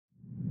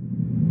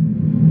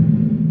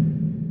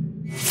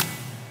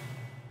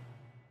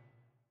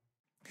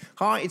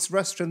Hi, it's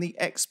Russ from the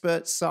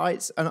Expert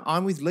Sites, and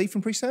I'm with Lee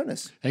from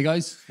PreSonus. Hey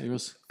guys, hey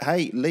Russ.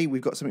 Hey Lee,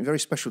 we've got something very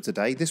special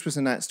today. This was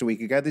announced a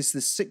week ago. This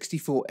is the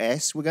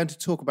 64S. We're going to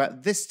talk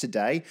about this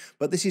today,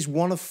 but this is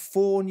one of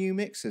 4 new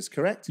mixers,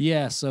 correct?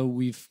 Yeah, so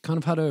we've kind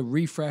of had a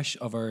refresh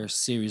of our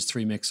Series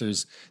 3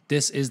 mixers.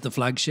 This is the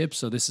flagship,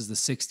 so this is the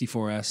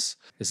 64S.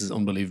 This is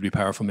unbelievably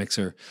powerful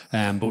mixer,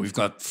 but we've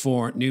got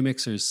 4 new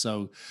mixers.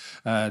 So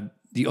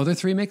the other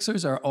 3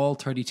 mixers are all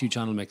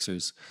 32-channel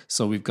mixers.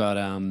 So we've got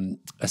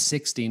a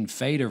 16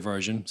 fader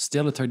version,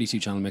 still a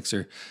 32-channel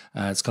mixer.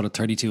 It's called a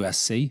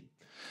 32SC.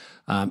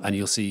 And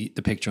you'll see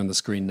the picture on the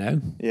screen now.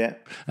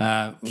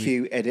 Yeah.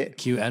 Q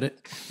edit.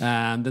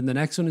 And then the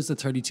next one is the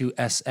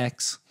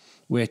 32SX,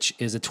 which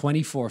is a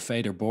 24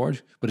 fader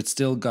board, but it's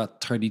still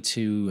got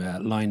 32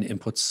 mic line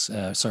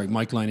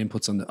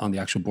inputs on the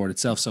actual board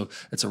itself. So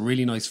it's a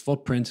really nice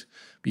footprint,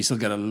 but you still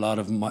get a lot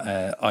of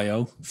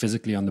I/O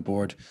physically on the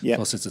board. Yep.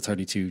 Plus it's a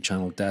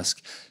 32-channel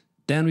desk.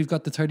 Then we've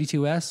got the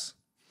 32S.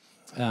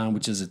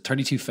 Which is a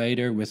 32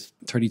 fader with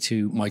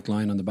 32 mic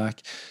line on the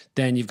back.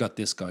 Then you've got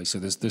this guy. So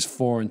there's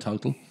 4 in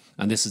total,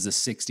 and this is a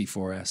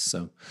 64S.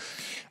 So,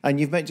 and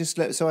you've made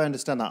so I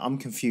understand that I'm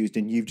confused,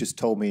 and you've just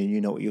told me, and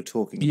you know what you're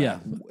talking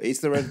about. Yeah.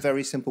 Is there a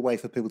very simple way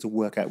for people to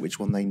work out which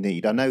one they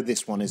need? I know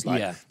this one is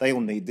like they all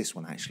need this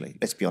one actually.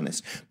 Let's be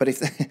honest. But if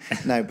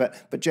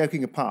but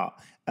joking apart.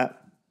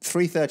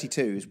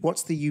 332s,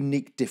 what's the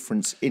unique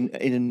difference in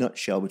a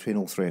nutshell between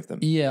all 3 of them?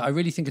 Yeah, I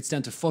really think it's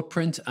down to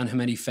footprint and how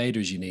many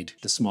faders you need.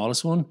 The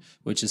smallest one,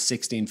 which is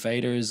 16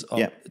 faders,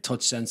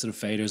 touch-sensitive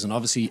faders, and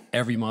obviously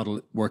every model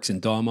works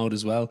in DAW mode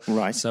as well.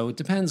 Right. So it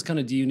depends, kind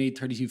of, do you need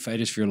 32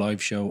 faders for your live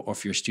show or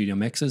for your studio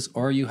mixes,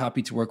 or are you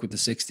happy to work with the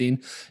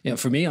 16? Yeah,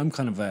 for me, I'm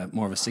kind of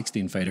more of a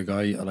 16 fader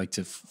guy. I like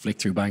to flick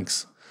through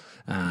banks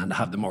and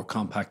have the more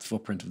compact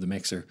footprint of the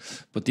mixer.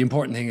 But the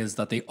important thing is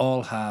that they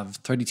all have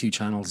 32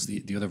 channels,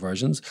 the other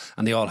versions,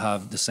 and they all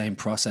have the same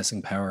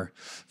processing power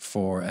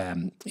for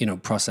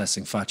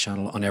processing fat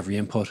channel on every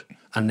input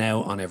and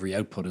now on every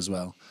output as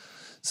well.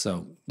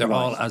 So they're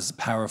all as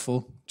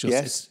powerful.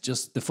 It's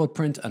just the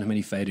footprint and how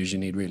many faders you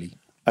need, really.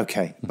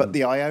 Okay, but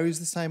the I/O is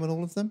the same on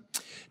all of them?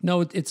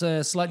 No, it's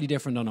slightly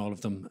different on all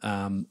of them.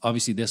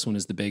 Obviously, this one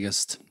is the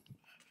biggest.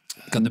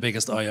 Got the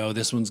biggest I/O.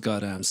 This one's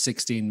got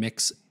 16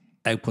 mix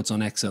outputs on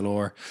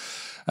XLR.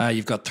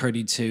 You've got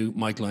 32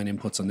 mic line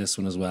inputs on this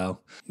one as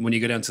well. When you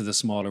go down to the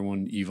smaller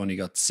one, you've only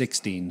got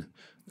 16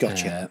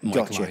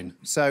 mic line.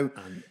 So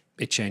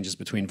it changes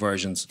between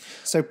versions.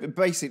 So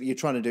basically, you're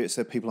trying to do it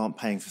so people aren't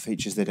paying for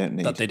features they don't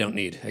need. That they don't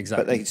need,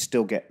 exactly. But they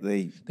still get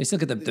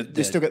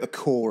the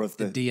core of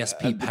the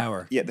DSP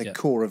power. The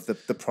core of the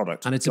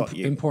product. And it's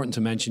important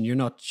to mention you're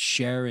not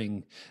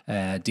sharing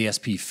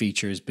DSP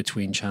features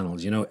between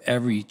channels. You know,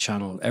 every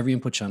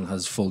input channel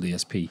has full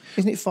DSP.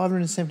 Isn't it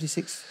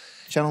 576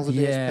 channels of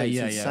DSP?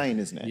 It's insane,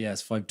 isn't it? Yeah,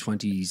 it's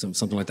 520,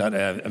 something like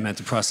that,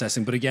 amount of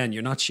processing. But again,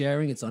 you're not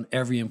sharing. It's on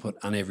every input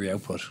and every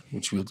output,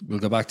 which we'll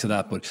go back to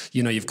that. But,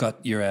 you've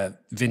got your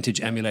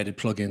vintage emulated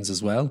plugins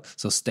as well.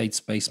 So state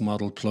space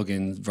model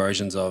plugin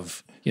versions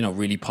of,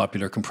 really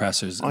popular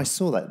compressors. I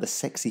saw that, the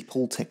sexy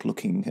Pultec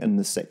looking and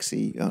the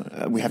sexy,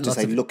 we have to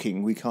say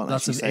looking, we can't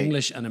actually say. Lots of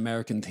English and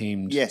American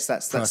themed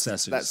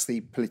processors. That's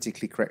the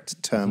politically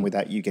correct term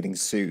without you getting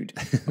sued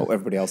or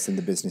everybody else in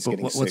the business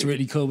getting sued. What's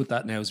really cool with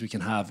that now is we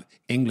can have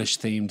English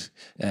themed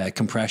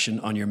compression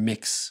on your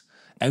mix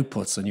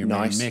outputs and your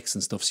main mix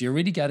and stuff. So you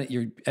really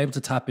you're able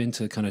to tap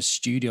into kind of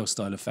studio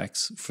style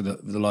effects for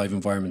the live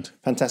environment.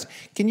 Fantastic.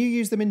 Can you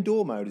use them in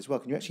DAW mode as well?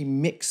 Can you actually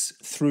mix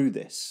through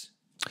this?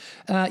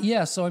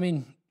 So I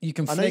mean, you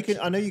can.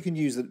 I know you can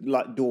use the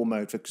DAW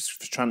mode for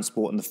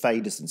transport and the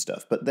faders and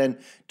stuff. But then,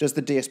 does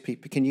the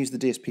DSP can you use the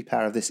DSP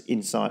power of this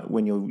inside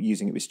when you're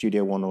using it with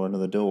Studio One or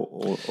another DAW,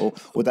 or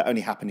would that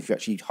only happen if you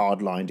actually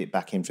hardlined it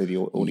back in through the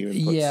audio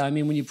inputs? Yeah, I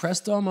mean, when you press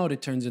DAW mode,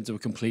 it turns into a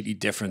completely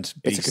different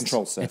beast. It's a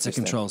control surface. It's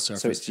a control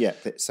surface.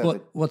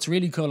 What's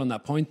really cool on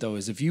that point though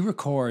is if you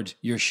record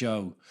your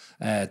show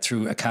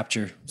through a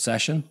capture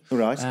session,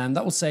 right, and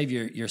that will save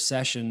your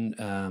session,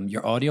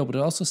 your audio, but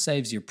it also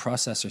saves your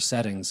processor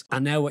settings.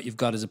 And now what you've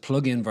got is a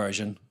plug-in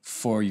version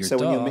for your DAW. So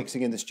when you're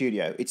mixing in the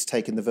studio, it's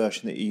taken the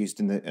version that you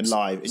used in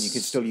live, and you can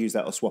still use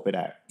that or swap it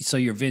out. So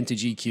your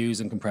vintage EQs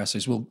and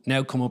compressors will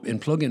now come up in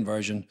plug-in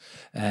version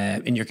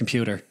in your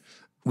computer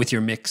with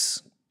your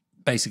mix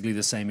basically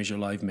the same as your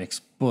live mix,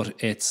 but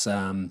it's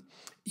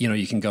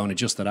you can go and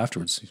adjust that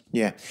afterwards.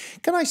 Yeah.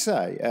 Can I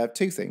say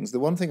 2 things? The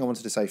one thing I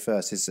wanted to say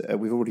first is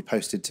we've already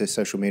posted to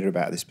social media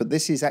about this, but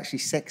this is actually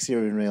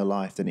sexier in real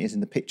life than it is in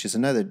the pictures. I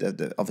know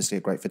that obviously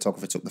a great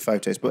photographer took the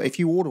photos, but if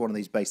you order one of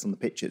these based on the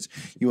pictures,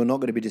 you are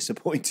not going to be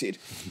disappointed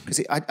because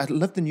I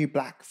love the new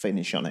black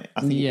finish on it.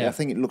 I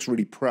think it looks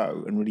really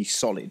pro and really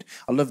solid.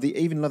 I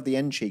even love the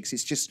end cheeks.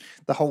 It's just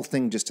the whole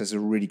thing just has a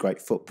really great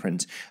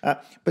footprint.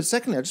 But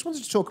secondly, I just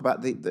wanted to talk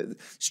about the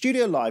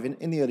Studio Live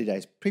in the early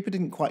days. People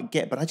didn't quite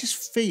get, but I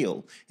just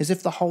feel as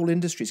if the whole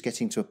industry is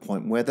getting to a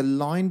point where the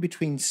line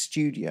between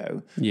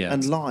studio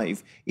and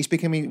live is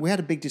becoming. We had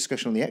a big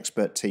discussion on the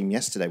expert team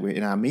yesterday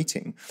in our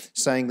meeting,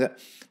 saying that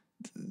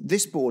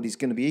this board is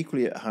going to be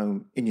equally at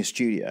home in your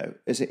studio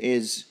as it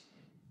is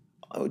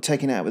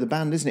taken out with a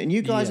band, isn't it? And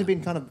you guys have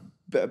been kind of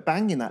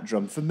banging that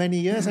drum for many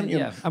years, haven't you?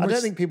 Yeah. I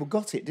don't think people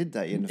got it, did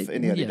they, in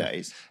the early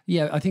days?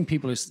 Yeah, I think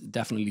people are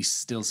definitely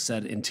still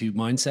set into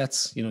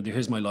mindsets. You know,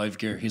 here's my live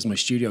gear, here's my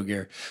studio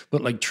gear.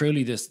 But like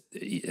truly this,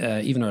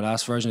 even our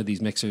last version of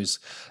these mixers,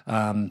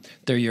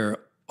 they're your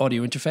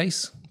audio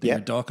interface, they're your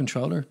DAW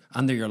controller,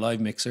 and they're your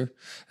live mixer.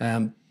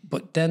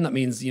 But then that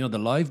means, the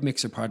live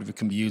mixer part of it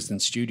can be used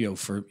in studio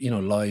for,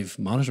 live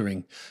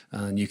monitoring.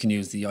 And you can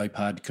use the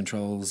iPad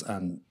controls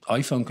and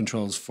iPhone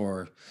controls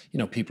for,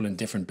 people in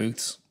different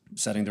booths,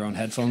 setting their own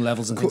headphone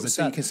levels and things like that.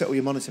 So you can set all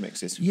your monitor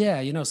mixes?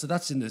 Yeah, so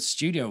that's in the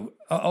studio.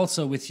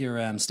 Also with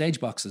your stage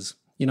boxes,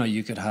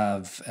 you could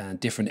have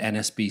different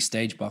NSB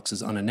stage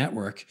boxes on a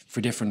network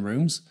for different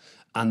rooms.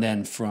 And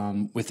then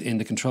from within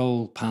the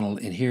control panel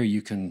in here,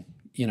 you can,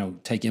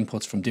 take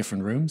inputs from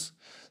different rooms.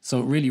 So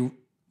it really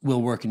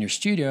will work in your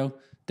studio.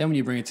 Then when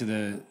you bring it to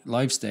the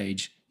live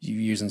stage, you're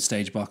using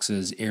stage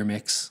boxes, ear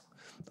mix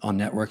on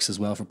networks as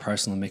well for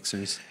personal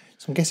mixers.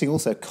 So I'm guessing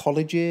also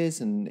colleges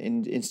and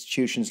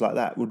institutions like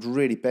that would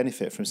really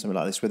benefit from something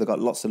like this, where they've got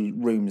lots of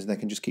rooms and they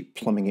can just keep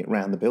plumbing it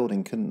around the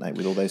building, couldn't they,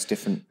 with all those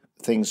different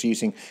things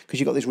using, because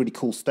you've got these really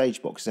cool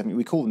stage boxes. I mean,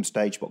 we call them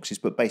stage boxes,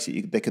 but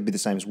basically they could be the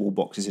same as wall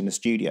boxes in a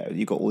studio.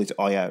 You've got all this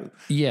I/O.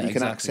 Yeah, you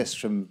can access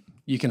from.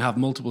 You can have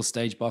multiple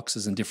stage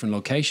boxes in different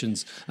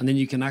locations, and then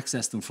you can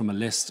access them from a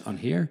list on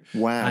here.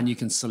 Wow. And you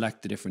can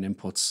select the different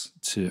inputs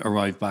to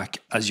arrive back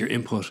as your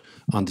input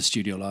on the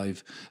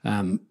StudioLive.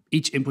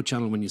 Each input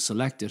channel, when you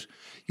select it,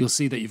 you'll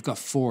see that you've got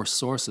 4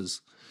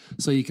 sources.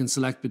 So you can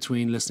select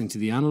between listening to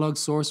the analog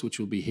source, which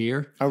will be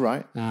here. Oh,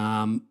 right.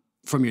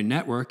 From your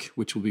network,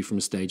 which will be from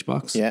a stage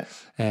box. Yeah.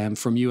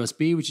 From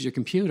USB, which is your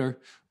computer,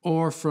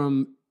 or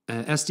from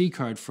SD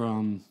card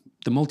from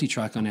the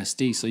multi-track on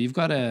SD. So you've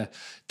got a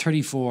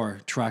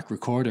 34-track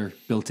recorder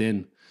built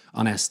in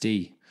on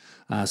SD.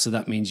 So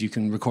that means you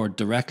can record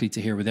directly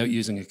to here without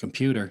using a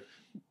computer.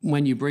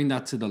 When you bring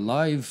that to the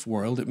live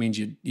world, it means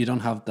you don't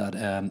have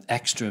that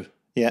extra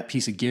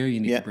piece of gear you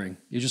need to bring.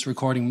 You're just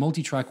recording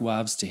multi-track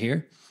WAVs to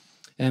here.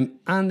 And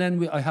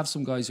then I have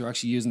some guys who are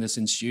actually using this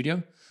in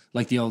studio,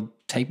 like the old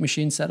tape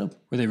machine setup,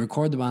 where they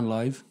record the band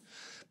live,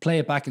 play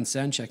it back in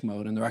sound check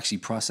mode, and they're actually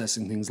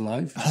processing things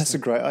live. Oh, that's a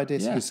great idea.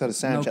 So you sort of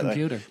sound check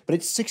computer. Though. But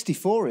it's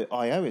 64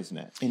 I/O, isn't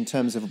it, in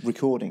terms of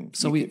recording?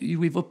 So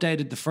we've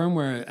updated the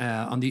firmware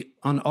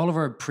on all of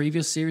our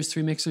previous Series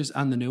 3 mixers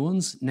and the new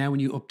ones. Now when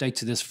you update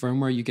to this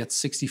firmware, you get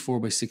 64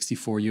 by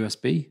 64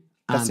 USB.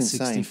 That's and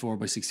insane. 64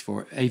 by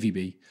 64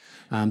 AVB.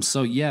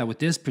 With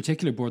this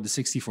particular board, the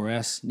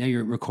 64S, now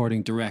you're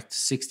recording direct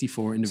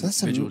 64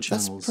 individual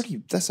channels.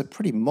 That's a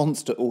pretty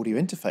monster audio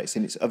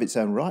interface of its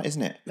own right,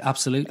 isn't it?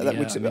 Absolutely.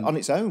 Which on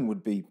its own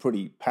would be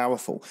pretty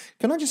powerful.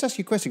 Can I just ask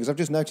you a question? Because I've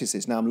just noticed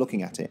this now. I'm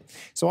looking at it.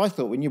 So I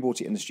thought when you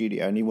bought it in the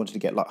studio and you wanted to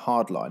get like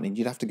hardline, and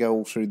you'd have to go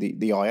all through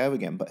the I/O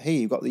again. But here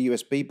you've got the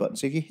USB button.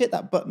 So if you hit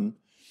that button,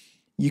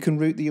 you can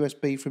route the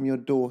USB from your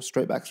DAW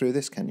straight back through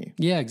this, can you?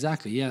 Yeah,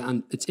 exactly. Yeah,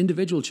 and it's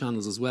individual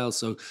channels as well.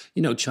 So,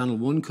 channel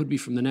 1 could be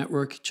from the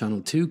network.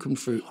 Channel 2 could be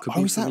from a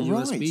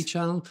USB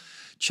channel.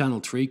 Channel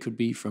 3 could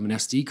be from an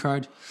SD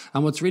card.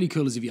 And what's really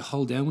cool is if you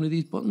hold down one of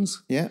these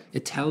buttons,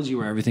 it tells you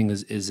where everything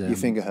is your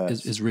finger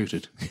hurts. Is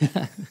routed.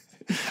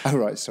 Oh,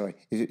 right, sorry.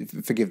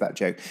 Forgive that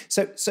joke.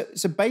 So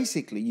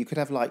basically, you could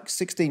have like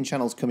 16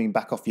 channels coming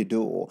back off your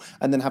DAW,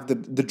 and then have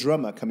the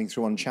drummer coming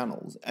through on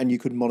channels, and you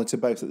could monitor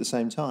both at the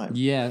same time.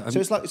 Yeah. So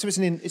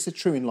it's a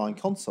true inline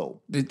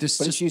console, but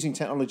it's using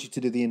technology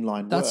to do the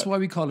inline work. That's why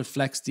we call it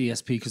Flex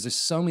DSP, because there's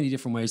so many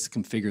different ways to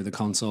configure the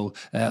console.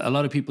 A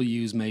lot of people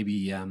use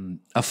maybe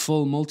a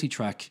full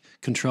multi-track,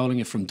 controlling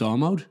it from DAW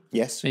mode.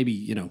 Yes.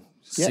 Maybe,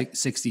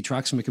 60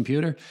 tracks from a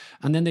computer,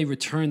 and then they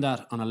return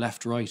that on a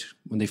left-right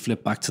when they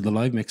flip back to the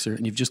live mixer,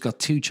 and you've just got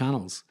 2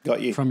 channels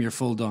from your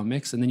full DAW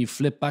mix, and then you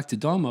flip back to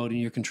DAW mode and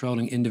you're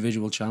controlling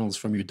individual channels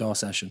from your DAW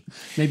session.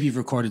 Maybe you've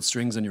recorded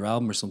strings on your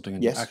album or something,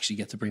 and you actually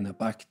get to bring that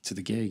back to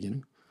the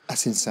gig,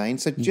 That's insane.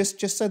 So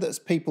just so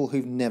that people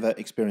who've never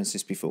experienced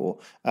this before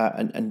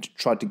and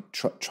tried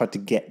to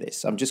get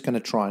this, I'm just going to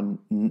try and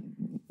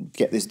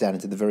get this down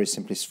into the very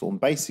simplest form.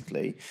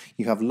 Basically,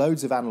 you have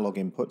loads of analog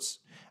inputs,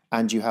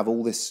 and you have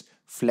all this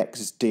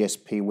Flex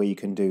DSP where you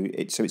can do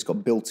it. So it's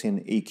got built-in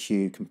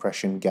EQ,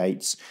 compression,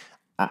 gates,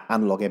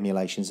 analog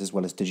emulations, as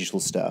well as digital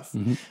stuff.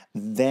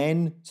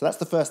 Mm-hmm. So that's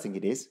the first thing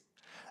it is.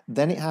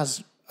 Then it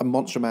has a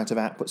monster amount of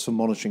outputs for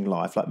monitoring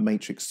live, like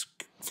matrix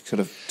sort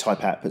of type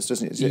outputs,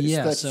 doesn't it?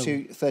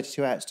 It's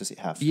 32 outs, does it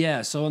have?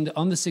 Yeah, so on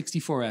the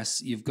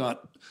 64S, you've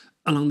got,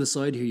 along the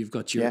side here, you've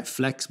got your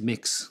Flex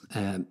mix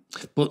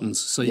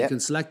buttons. So you can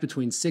select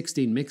between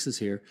 16 mixes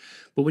here,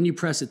 but when you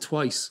press it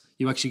twice,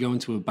 you actually go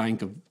into a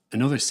bank of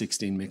another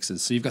 16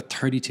 mixes. So you've got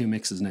 32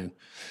 mixes now.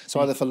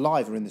 So either for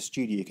live or in the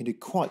studio, you can do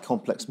quite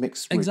complex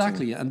mix routing.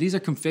 Exactly, and these are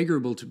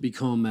configurable to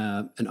become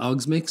an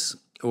OGS mix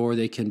or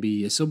they can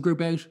be a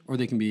subgroup out, or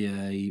they can be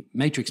a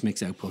matrix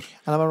mix output.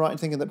 And am I right in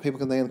thinking that people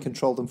can then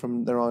control them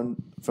from their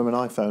own, from an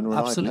iPhone or an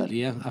Absolutely,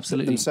 iPad? yeah,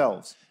 absolutely.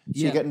 Themselves. So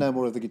Yeah. you get no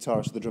more of the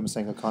guitarist or the drummer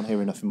saying, I can't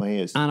hear enough in my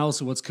ears. And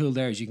also what's cool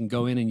there is you can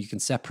go in and you can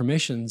set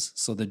permissions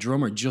so the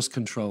drummer just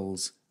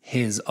controls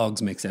his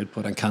Oggs mix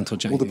output and can't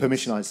touch anything. Well, the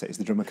permission I'd say is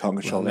the drummer can't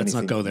control anything. Let's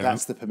not go there.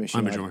 That's the permission.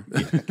 I'm a drummer.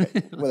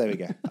 Okay. Well, there we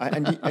go.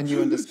 And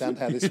you understand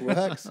how this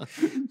works.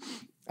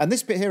 And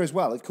this bit here as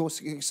well, of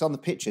course, it's on the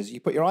pictures. You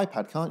put your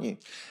iPad, can't you?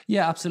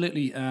 Yeah,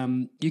 absolutely.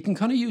 You can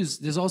kind of use,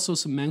 there's also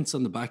some mounts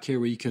on the back here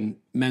where you can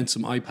mount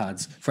some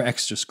iPads for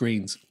extra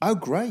screens. Oh,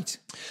 great.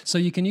 So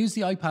you can use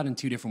the iPad in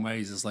two different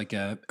ways. It's like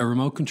a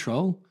remote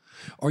control,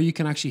 or you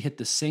can actually hit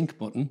the sync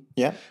button,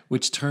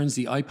 which turns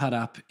the iPad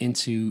app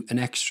into an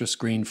extra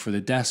screen for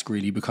the desk,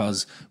 really,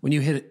 because when you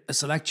hit a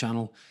select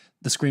channel,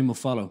 the screen will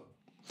follow.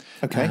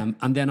 Okay.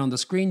 And then on the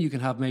screen, you can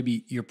have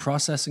maybe your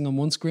processing on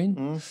one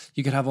screen.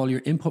 You could have all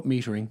your input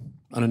metering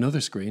on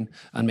another screen,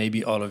 and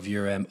maybe all of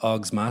your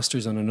Oggs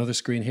masters on another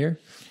screen here.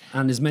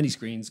 And there's many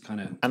screens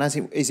kind of. And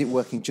is it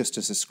working just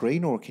as a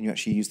screen, or can you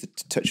actually use the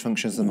touch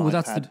functions on the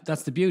iPad?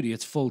 That's the beauty.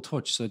 It's full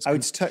touch. So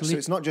it's touch. So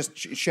it's not just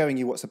showing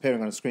you what's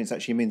appearing on a screen. It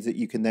actually means that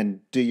you can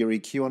then do your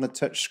EQ on a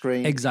touch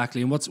screen.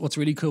 Exactly. And what's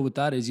really cool with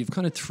that is you've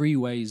kind of three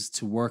ways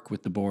to work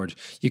with the board.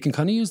 You can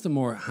kind of use the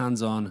more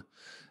hands-on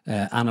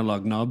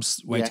analog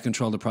knobs way to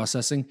control the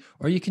processing,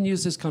 or you can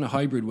use this kind of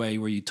hybrid way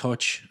where you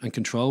touch and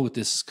control with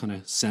this kind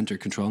of center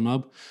control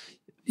knob.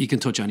 You can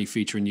touch any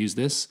feature and use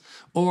this,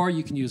 or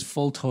you can use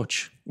full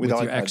touch with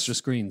your extra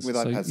screens. With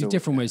so iPads,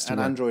 different ways to and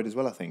work. Android as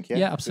well, I think. Yeah,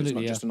 Yeah,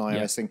 absolutely. So it's not just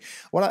an iOS thing.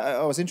 Well,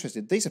 I was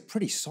interested. These are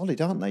pretty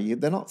solid, aren't they?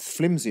 They're not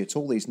flimsy at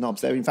all. These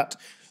knobs. They're in fact,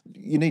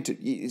 you need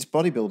to. It's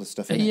bodybuilder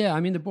stuff. Isn't it? Yeah, I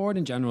mean the board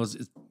in general is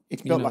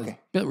it's built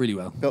built really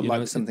well. Built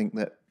like something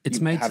that it's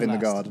you made have to in the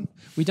last. garden.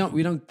 We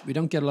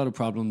don't get a lot of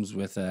problems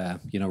with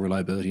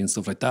reliability and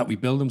stuff like that. We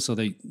build them so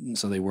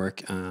they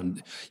work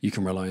and you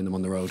can rely on them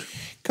on the road.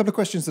 A couple of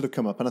questions that have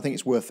come up, and I think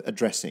it's worth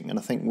addressing. And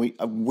I think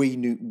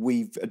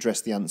we've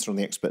addressed the answer on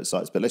the expert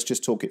sites, but let's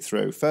just talk it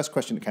through. First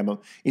question that came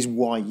up is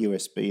why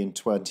USB in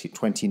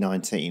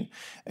 2019?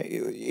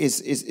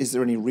 Is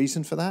there any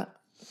reason for that?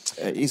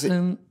 Is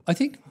it? I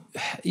think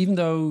even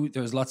though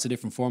there's lots of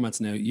different formats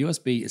now,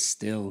 USB is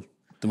still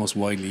the most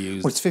widely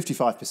used. Well, it's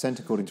 55%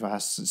 according to a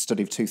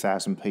study of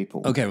 2,000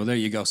 people. Okay, well there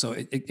you go. So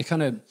it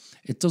kind of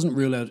doesn't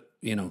rule out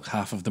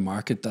half of the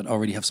market that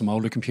already have some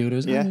older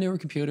computers and newer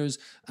computers,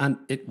 and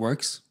it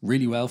works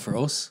really well for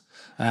us.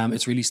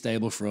 It's really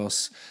stable for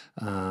us.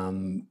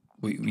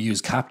 We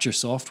use Capture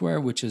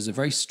software, which is a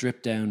very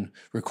stripped down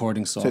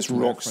recording software. So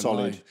it's rock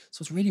solid.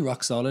 So it's really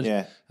rock solid.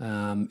 Yeah.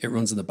 It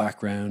runs in the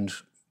background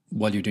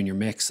while you're doing your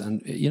mix,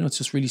 and it's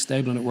just really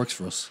stable and it works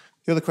for us.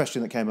 The other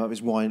question that came up is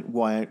why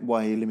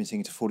are you limiting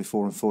it to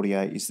 44 and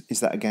 48? Is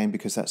that again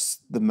because that's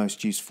the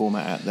most used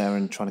format out there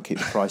and trying to keep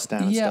the price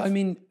down? And stuff? I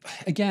mean,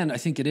 again, I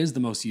think it is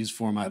the most used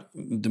format.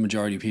 The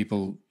majority of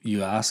people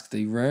you ask,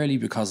 they rarely,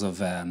 because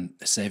of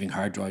saving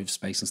hard drive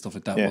space and stuff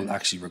like that, will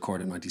actually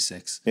record at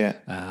 96. Yeah.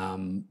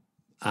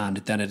 And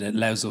then it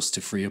allows us to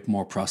free up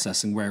more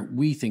processing where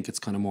we think it's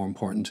kind of more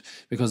important,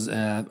 because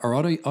our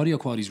audio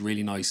quality is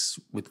really nice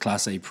with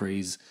Class A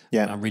pre's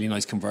and really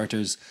nice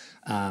converters.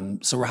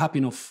 So we're happy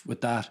enough with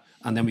that.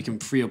 And then we can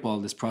free up all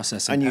this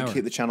processing And you power. can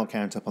keep the channel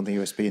count up on the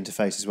USB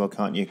interface as well,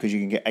 can't you? Because you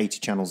can get 80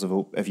 channels of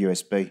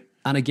USB.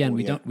 And again,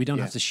 we don't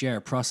have to share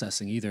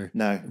processing either.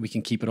 No. We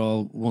can keep it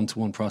all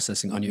one-to-one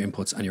processing on your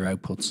inputs and your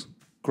outputs.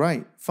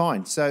 Great,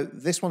 fine. So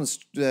this one's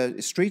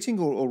streeting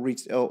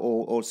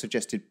or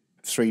suggested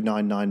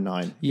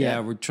 3999.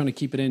 Yeah, we're trying to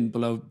keep it in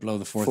below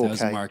the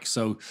 4,000 4K. mark.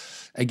 So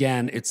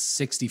again, it's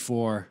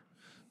 64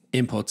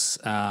 inputs,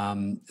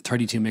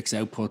 32 mix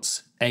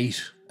outputs,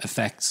 8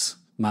 effects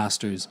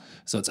masters.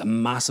 So it's a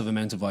massive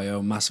amount of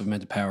I/O, massive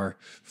amount of power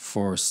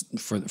for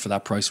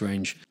that price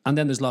range. And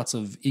then there's lots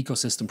of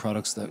ecosystem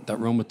products that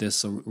run with this.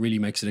 So it really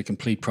makes it a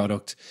complete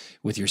product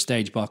with your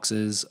stage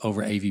boxes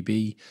over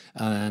AVB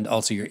and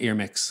also your ear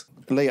mix.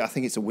 Lee, I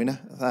think it's a winner.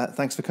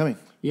 Thanks for coming.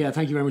 Yeah,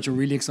 thank you very much. I'm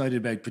really excited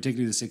about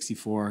particularly the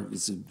 64.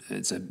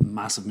 It's a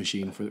massive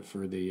machine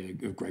for the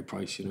great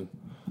price,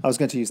 I was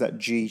going to use that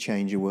G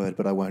changer word,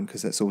 but I won't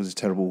because that's always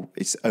it's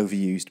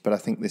overused. But I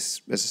think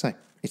this, as I say,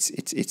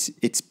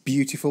 it's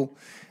beautiful,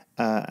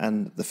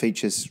 and the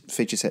feature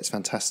set's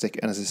fantastic,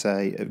 and as I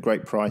say, a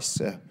great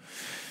price.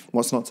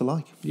 What's not to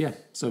like? Yeah,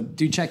 so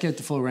do check out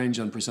the full range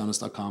on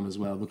PreSonus.com as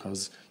well,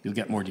 because you'll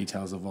get more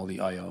details of all the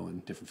I/O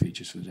and different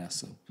features for the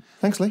desk. So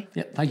thanks, Lee.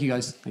 yeah, thank you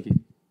guys. Thank you.